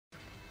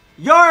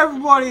Yo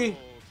everybody,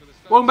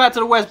 welcome back to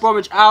the West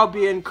Bromwich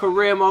Albion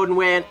career mode, and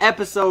we're in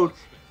episode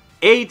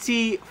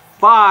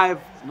 85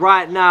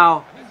 right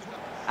now.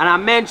 And I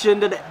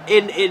mentioned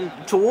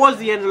that towards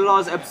the end of the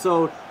last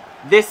episode,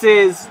 this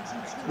is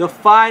the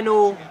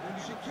final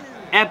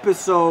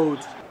episode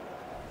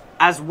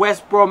as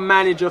West Brom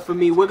manager for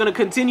me. We're gonna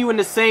continue in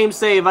the same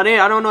save. I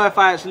don't know if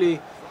I actually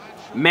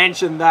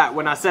mentioned that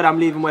when I said I'm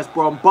leaving West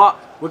Brom, but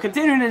we're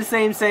continuing in the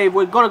same save.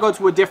 We're gonna go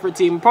to a different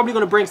team. I'm probably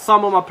gonna bring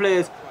some of my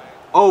players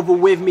over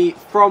with me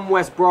from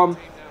West Brom,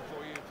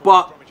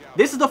 but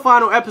this is the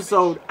final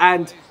episode,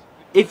 and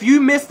if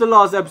you missed the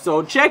last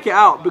episode, check it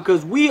out,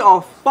 because we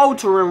are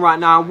faltering right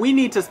now. We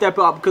need to step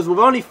it up, because with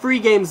only 3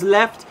 games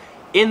left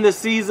in the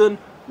season,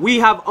 we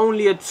have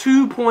only a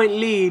 2-point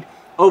lead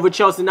over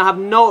Chelsea. And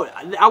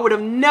I would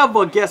have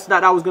never guessed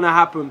that was going to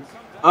happen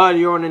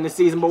earlier on in the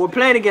season, but we're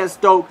playing against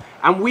Stoke,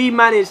 and we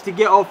managed to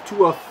get off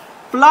to a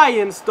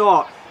flying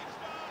start,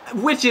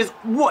 which is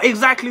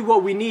exactly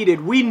what we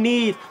needed. We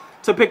need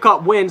to pick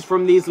up wins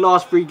from these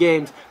last 3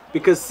 games,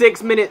 because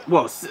 6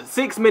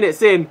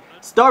 minutes in,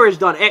 Sturridge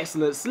done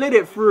excellent, slid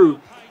it through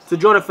to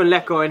Jonathan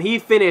Leko, and he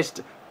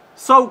finished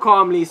so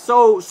calmly,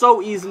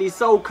 so easily,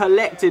 so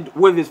collected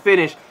with his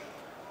finish.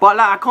 But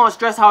like, I can't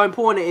stress how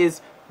important it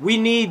is. We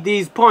need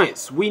these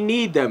points. We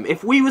need them.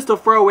 If we was to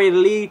throw away the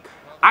league,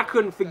 I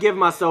couldn't forgive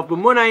myself. But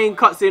Munain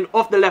cuts in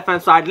off the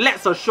left-hand side,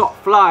 lets a shot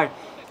fly,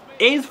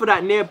 aims for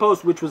that near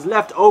post, which was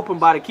left open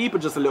by the keeper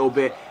just a little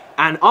bit.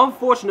 And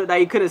unfortunate that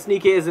he couldn't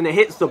sneak it in, and it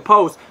hits the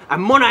post.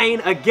 And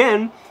Munain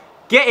again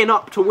getting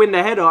up to win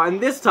the header, and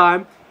this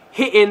time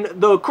hitting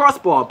the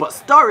crossbar. But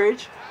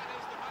Sturridge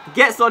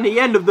gets on the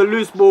end of the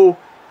loose ball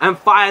and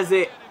fires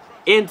it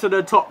into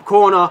the top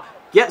corner.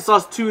 Gets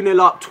us 2-0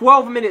 up,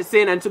 12 minutes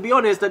in. And to be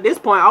honest, at this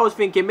point, I was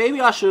thinking maybe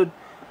I should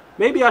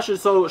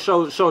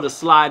show the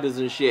sliders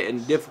and shit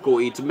and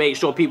difficulty to make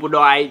sure people know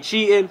I ain't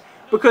cheating,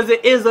 because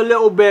it is a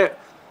little bit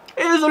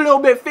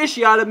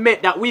fishy. I'll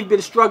admit that we've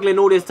been struggling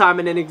all this time,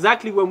 and then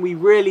exactly when we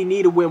really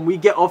need a win, we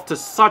get off to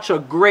such a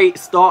great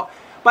start.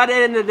 By the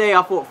end of the day,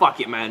 I thought, fuck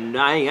it, man,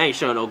 I ain't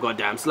showing no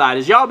goddamn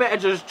sliders. Y'all better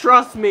just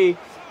trust me.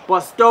 But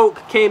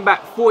Stoke came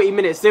back 40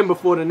 minutes in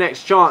before the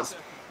next chance,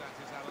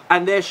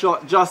 and their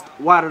shot just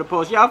wide of the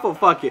post. Yeah, I thought,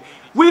 fuck it.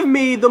 With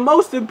me, the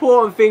most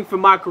important thing for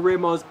my career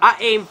modes, I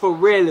aim for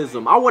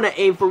realism. I want to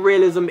aim for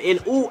realism in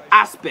all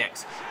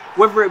aspects,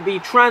 whether it be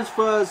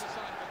transfers,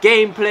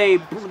 gameplay,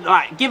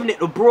 like giving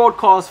it a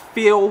broadcast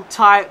feel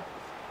type,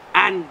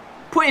 and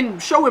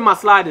showing my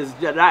sliders.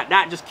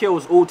 That just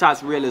kills all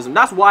types of realism.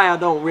 That's why I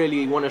don't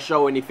really want to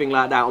show anything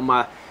like that on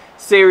my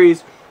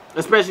series,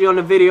 especially on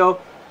the video.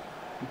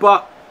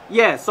 But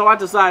yeah, so I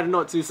decided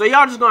not to. So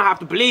y'all just gonna have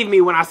to believe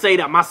me when I say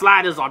that my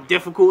sliders are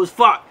difficult as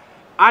fuck.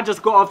 I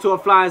just got off to a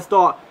flying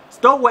start.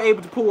 Stoke were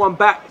able to pull one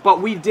back,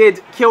 but we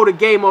did kill the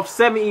game off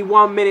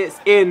 71 minutes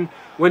in,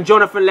 when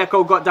Jonathan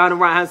Leko got down the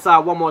right-hand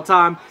side one more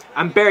time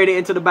and buried it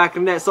into the back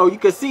of the net. So you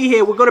can see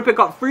here, we're going to pick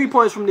up 3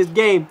 points from this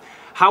game.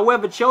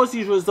 However,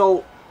 Chelsea's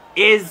result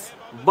is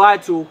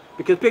vital,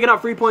 because picking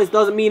up 3 points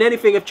doesn't mean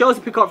anything. If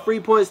Chelsea pick up 3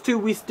 points too,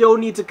 we still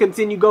need to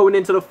continue going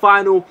into the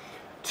final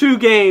 2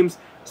 games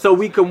so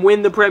we can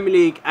win the Premier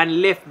League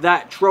and lift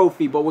that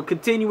trophy. But we're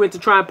continuing to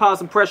try and pile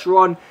some pressure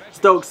on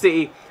Stoke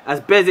City as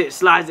Bezic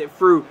slides it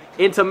through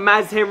into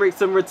Mads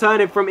Henriksen,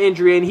 returning from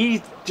injury, and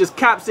he just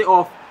caps it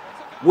off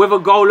with a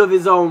goal of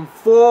his own.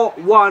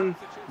 4-1,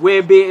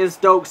 we're beating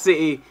Stoke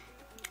City.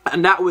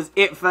 And that was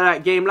it for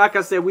that game. Like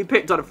I said, we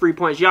picked up the 3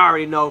 points. You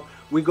already know.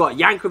 We got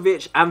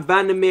Jankovic and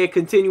Van der Meer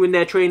continuing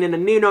their training.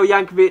 And Nino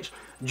Jankovic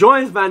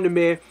joins Van der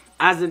Meer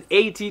as an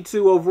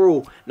 82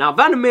 overall. Now,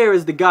 Van der Meer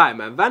is the guy,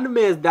 man. Van der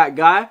Meer is that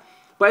guy.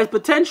 But his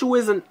potential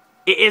isn't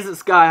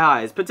sky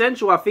high. His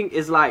potential, I think,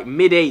 is like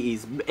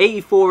mid-80s.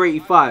 84,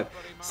 85.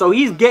 So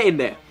he's getting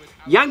there.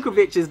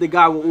 Jankovic is the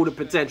guy with all the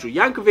potential.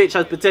 Jankovic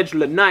has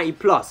potential at 90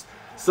 plus.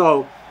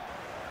 So,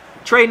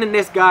 training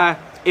this guy,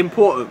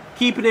 important.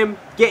 Keeping him,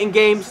 getting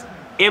games,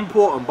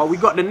 important. But we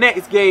got the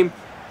next game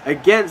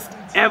against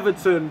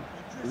Everton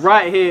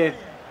right here.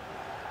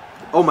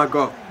 Oh my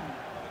god.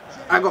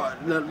 I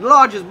got the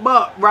largest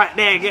butt right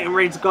there getting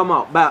ready to come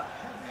up. But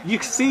you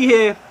can see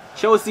here,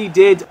 Chelsea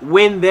did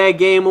win their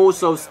game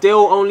also.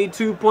 Still only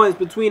 2 points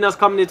between us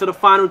coming into the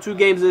final 2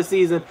 games of the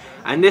season.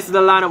 And this is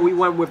the lineup we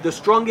went with. The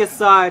strongest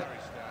side,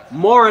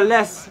 more or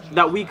less,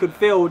 that we could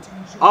field,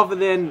 other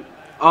than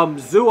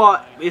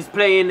Zua is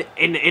playing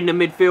in the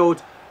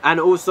midfield, and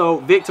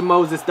also Victor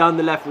Moses down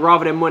the left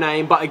rather than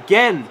Munain. But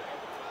again,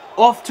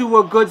 off to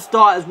a good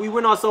start as we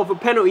win ourselves a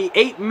penalty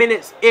 8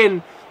 minutes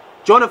in.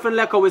 Jonathan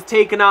Leko was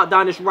taken out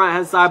down this right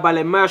hand side by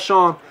Le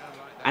Marchand,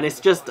 and it's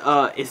just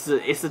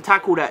it's a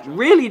tackle that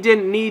really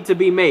didn't need to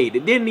be made.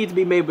 It didn't need to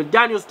be made, but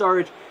Daniel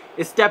Sturridge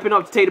is stepping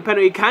up to take the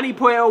penalty. Can he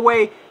put it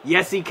away?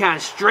 Yes, he can.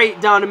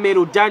 Straight down the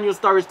middle. Daniel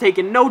Sturridge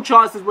taking no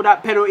chances with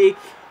that penalty.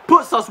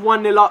 Puts us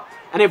 1-0 up.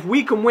 And if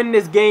we can win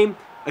this game,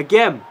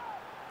 again,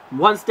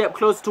 1 step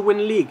closer to win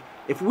the league.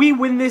 If we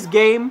win this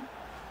game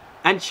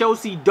and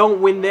Chelsea don't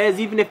win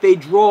theirs, even if they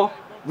draw,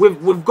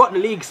 we've got the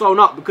league sewn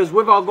up, because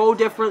with our goal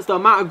difference, the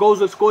amount of goals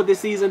we've scored this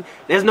season,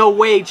 there's no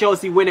way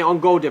Chelsea win it on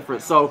goal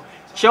difference. So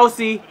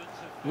Chelsea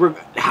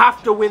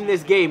have to win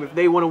this game if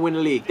they want to win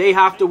the league. They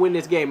have to win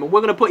this game, and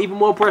we're going to put even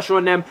more pressure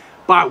on them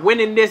by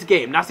winning this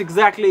game. That's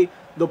exactly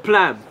the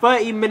plan.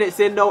 30 minutes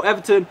in though,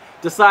 Everton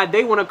decide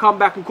they want to come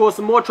back and cause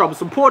some more trouble.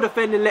 Some poor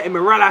defending, letting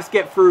Morales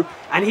get through,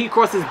 and he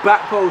crosses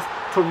back post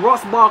to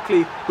Ross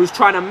Barkley, who's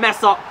trying to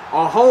mess up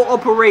our whole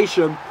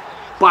operation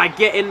by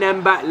getting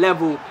them back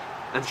level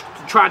and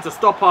trying to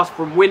stop us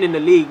from winning the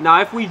league.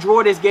 Now, if we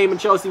draw this game and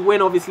Chelsea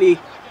win, obviously,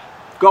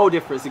 goal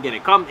difference again.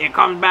 It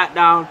comes back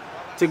down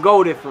to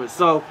goal difference.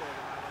 So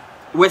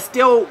we're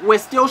still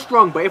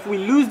strong, but if we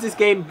lose this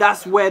game,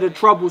 that's where the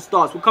trouble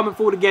starts. We're coming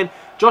forward again.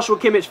 Joshua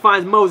Kimmich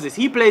finds Moses.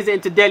 He plays it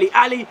into Dele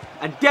Alli,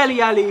 and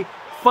Dele Alli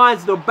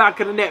finds the back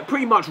of the net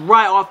pretty much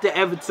right after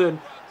Everton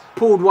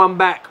pulled one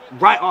back,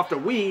 right after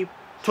we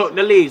took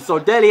the lead. So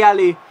Dele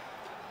Alli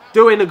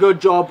doing a good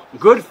job,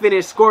 good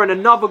finish, scoring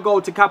another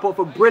goal to cap off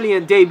a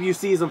brilliant debut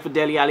season for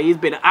Dele Alli. He's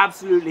been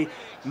absolutely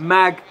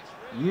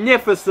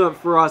magnificent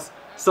for us.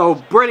 So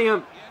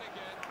brilliant,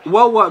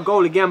 well worked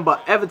goal again,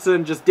 but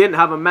Everton just didn't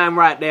have a man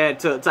right there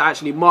to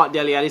actually mark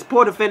Dele Alli. It's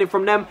poor defending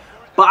from them,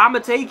 but I'm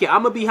going to take it.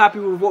 I'm going to be happy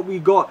with what we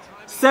got.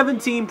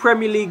 17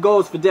 Premier League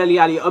goals for Dele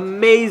Alli.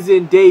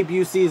 Amazing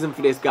debut season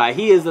for this guy.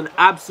 He is an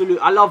absolute...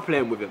 I love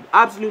playing with him.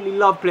 Absolutely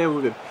love playing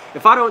with him.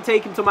 If I don't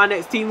take him to my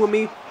next team with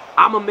me,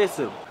 I'm going to miss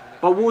him.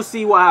 But we'll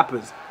see what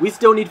happens. We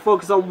still need to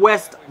focus on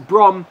West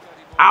Brom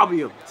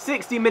Albion.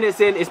 60 minutes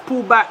in, it's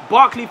pulled back.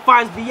 Barkley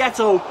finds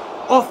Vieto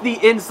off the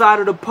inside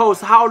of the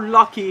post. How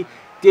lucky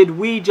did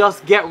we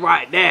just get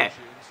right there?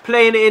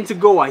 Playing it into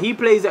Goa. He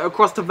plays it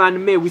across to Van der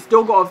Meer. We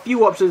still got a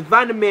few options.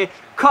 Van der Meer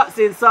cuts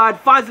inside,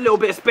 finds a little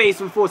bit of space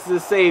and forces a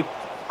save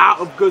out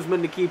of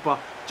Guzman, the keeper.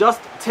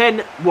 Just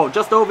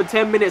over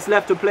 10 minutes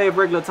left to play of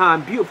regular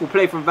time. Beautiful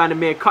play from Van der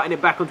Meer, cutting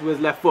it back onto his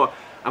left foot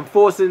and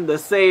forcing the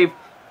save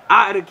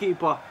out of the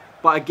keeper.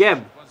 But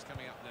again,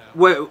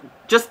 we're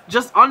just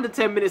under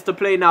 10 minutes to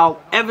play now.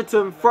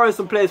 Everton throwing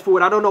some players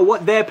forward. I don't know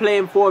what they're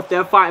playing for, if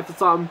they're fighting for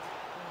something.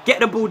 Get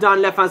the ball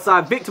down left-hand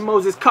side. Victor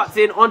Moses cuts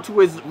in onto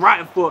his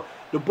right foot.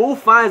 The ball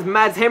finds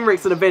Mads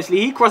Henriksen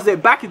eventually. He crosses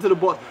it back into the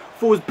box.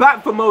 Falls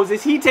back for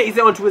Moses. He takes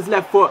it onto his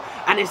left foot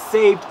and is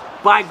saved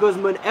by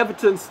Guzman.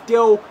 Everton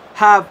still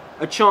have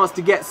a chance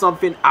to get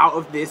something out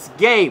of this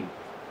game.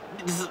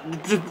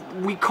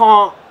 We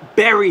can't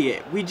bury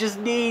it. We just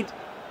need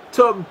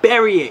to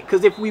bury it,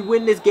 because if we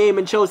win this game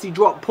and Chelsea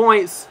drop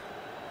points,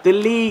 the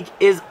league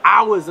is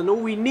ours, and all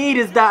we need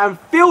is that. And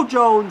Phil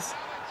Jones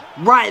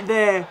right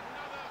there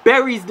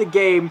buries the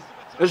game,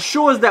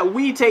 assures that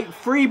we take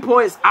 3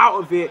 points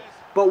out of it.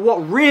 But what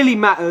really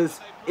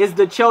matters is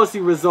the Chelsea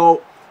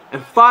result,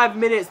 and 5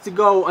 minutes to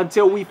go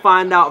until we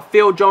find out.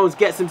 Phil Jones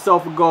gets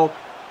himself a goal,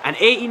 and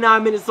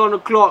 89 minutes on the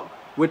clock.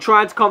 We're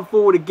trying to come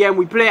forward again.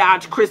 We play it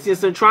out to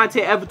Christensen, trying to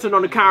hit Everton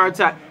on the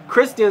counter-attack.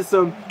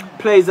 Christensen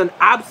plays an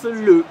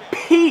absolute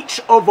peach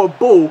of a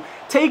ball,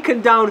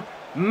 taken down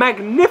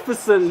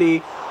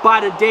magnificently by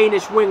the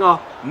Danish winger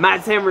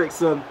Mads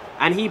Henriksen,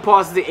 and he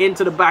passes it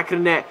into the back of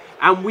the net.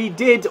 And we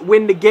did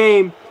win the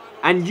game,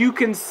 and you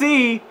can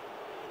see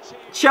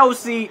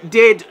Chelsea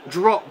did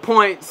drop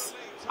points.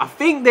 I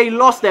think they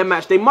lost their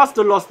match. They must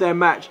have lost their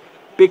match,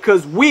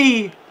 because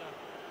we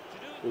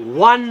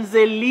won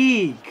the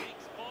league.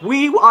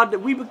 We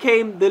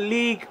became the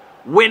league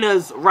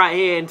winners right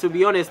here, and to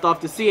be honest,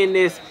 after seeing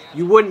this,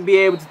 you wouldn't be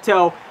able to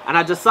tell. And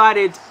I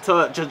decided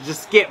to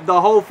just skip the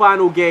whole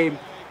final game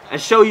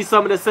and show you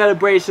some of the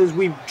celebrations.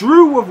 We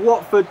drew with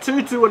Watford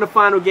 2-2 in the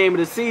final game of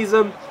the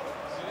season,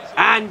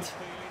 and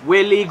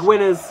we're league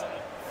winners.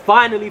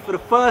 Finally, for the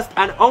first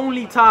and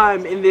only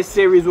time in this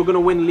series, we're going to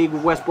win the league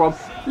with West Brom.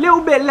 A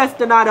little bit less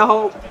than I'd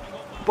hope,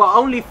 but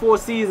only 4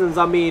 seasons.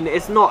 I mean,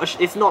 it's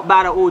not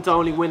bad at all to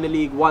only win the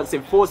league once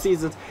in 4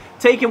 seasons.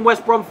 Taking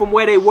West Brom from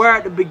where they were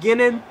at the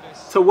beginning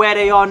to where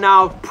they are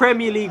now,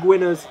 Premier League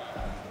winners.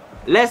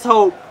 Let's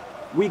hope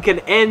we can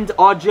end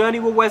our journey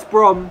with West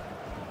Brom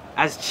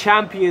as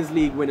Champions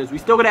League winners. We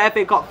still got the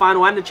FA Cup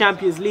final and the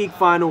Champions League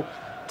final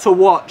to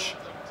watch.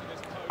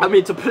 I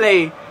mean, to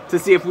play, to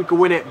see if we can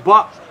win it.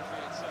 But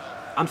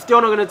I'm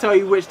still not going to tell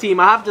you which team.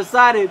 I've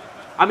decided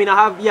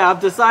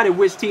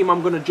which team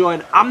I'm going to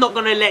join. I'm not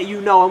going to let you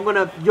know.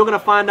 You're going to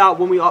find out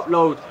when we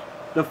upload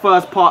the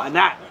first part of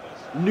that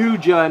new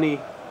journey.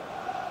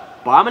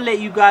 But I'm going to let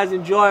you guys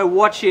enjoy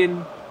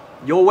watching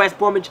your West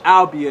Bromwich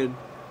Albion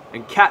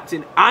and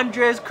Captain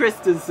Andreas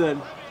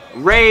Christensen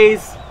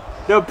raise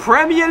the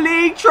Premier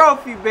League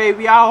trophy,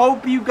 baby. I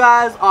hope you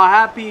guys are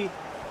happy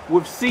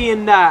with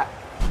seeing that.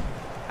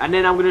 And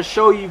then I'm going to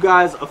show you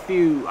guys a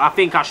few. I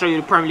think I'll show you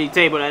the Premier League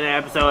table in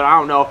that episode. I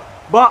don't know.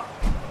 But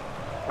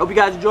hope you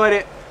guys enjoyed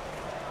it.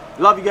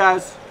 Love you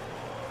guys.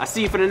 I'll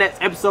see you for the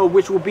next episode,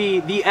 which will be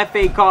the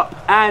FA Cup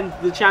and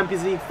the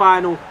Champions League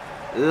final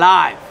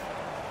live.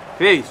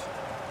 Peace.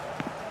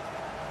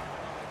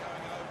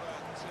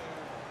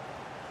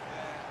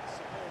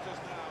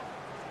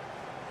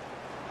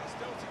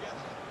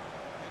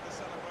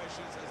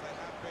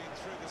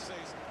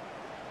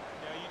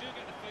 Yeah, you do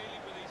get the feeling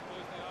with these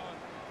boys, they are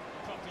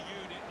a proper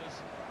unit.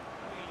 There's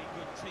really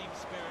good team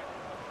spirit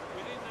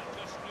within that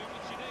dressing room.